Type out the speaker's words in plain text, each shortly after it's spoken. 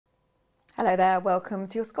Hello there, welcome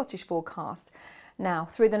to your Scottish forecast. Now,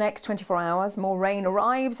 through the next 24 hours, more rain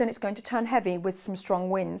arrives and it's going to turn heavy with some strong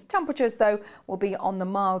winds. Temperatures, though, will be on the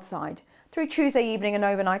mild side. Through Tuesday evening and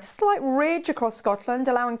overnight, a slight ridge across Scotland,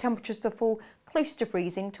 allowing temperatures to fall close to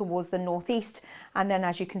freezing towards the northeast. And then,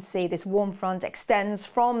 as you can see, this warm front extends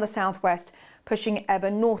from the southwest, pushing ever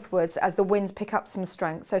northwards as the winds pick up some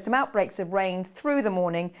strength. So some outbreaks of rain through the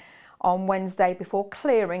morning on Wednesday before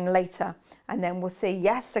clearing later. And then we'll see,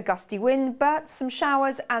 yes, a gusty wind, but some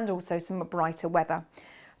showers and also some brighter weather.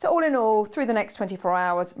 So all in all, through the next 24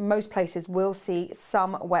 hours, most places will see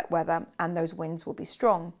some wet weather and those winds will be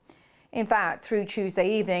strong. In fact, through Tuesday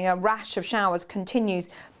evening, a rash of showers continues,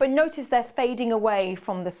 but notice they're fading away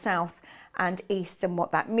from the south and east, and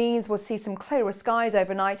what that means, we'll see some clearer skies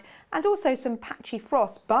overnight and also some patchy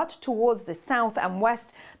frost, but towards the south and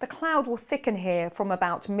west the cloud will thicken here from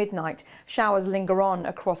about midnight. Showers linger on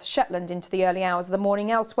across Shetland into the early hours of the morning.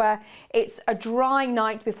 Elsewhere, it's a dry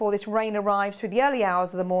night before this rain arrives through the early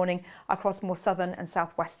hours of the morning across more southern and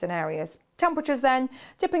southwestern areas. Temperatures then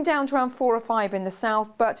dipping down to around 4 or 5 in the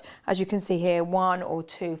south, but as you can see here, 1 or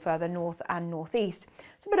 2 further north and northeast.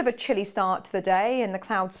 It's a bit of a chilly start to the day and the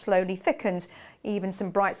cloud slowly thickens. Even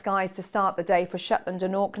some bright skies to start the day for Shetland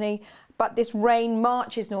and Orkney, but this rain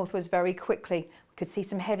marches northwards very quickly. We could see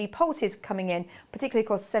some heavy pulses coming in, particularly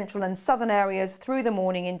across central and southern areas through the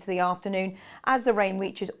morning into the afternoon as the rain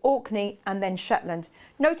reaches Orkney and then Shetland.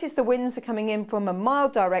 Notice the winds are coming in from a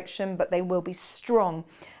mild direction, but they will be strong,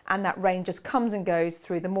 and that rain just comes and goes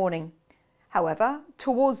through the morning. However,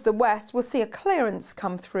 towards the west, we'll see a clearance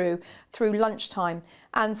come through lunchtime,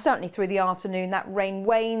 and certainly through the afternoon that rain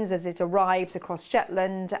wanes as it arrives across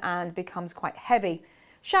Shetland and becomes quite heavy.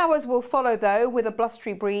 Showers will follow though, with a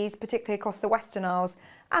blustery breeze, particularly across the Western Isles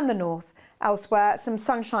and the north. Elsewhere, some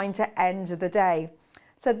sunshine to end the day.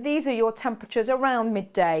 So these are your temperatures around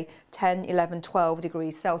midday, 10, 11, 12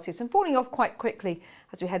 degrees Celsius, and falling off quite quickly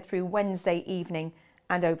as we head through Wednesday evening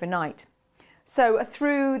and overnight. So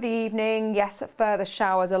through the evening, yes, further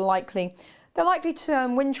showers are likely. They're likely to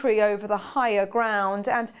turn wintry over the higher ground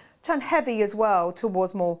and turn heavy as well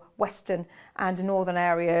towards more western and northern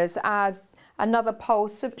areas as another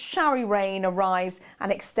pulse of showery rain arrives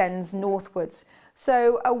and extends northwards.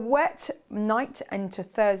 So a wet night into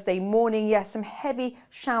Thursday morning. Yes, some heavy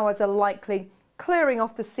showers are likely, clearing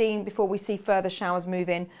off the scene before we see further showers move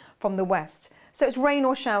in from the west. So it's rain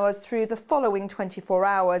or showers through the following 24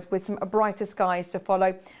 hours with some brighter skies to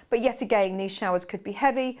follow. But yet again, these showers could be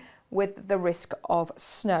heavy with the risk of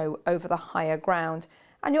snow over the higher ground.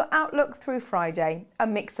 And your outlook through Friday, a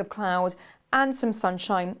mix of cloud and some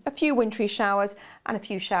sunshine, a few wintry showers and a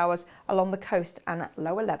few showers along the coast and at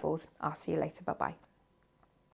lower levels. I'll see you later. Bye-bye.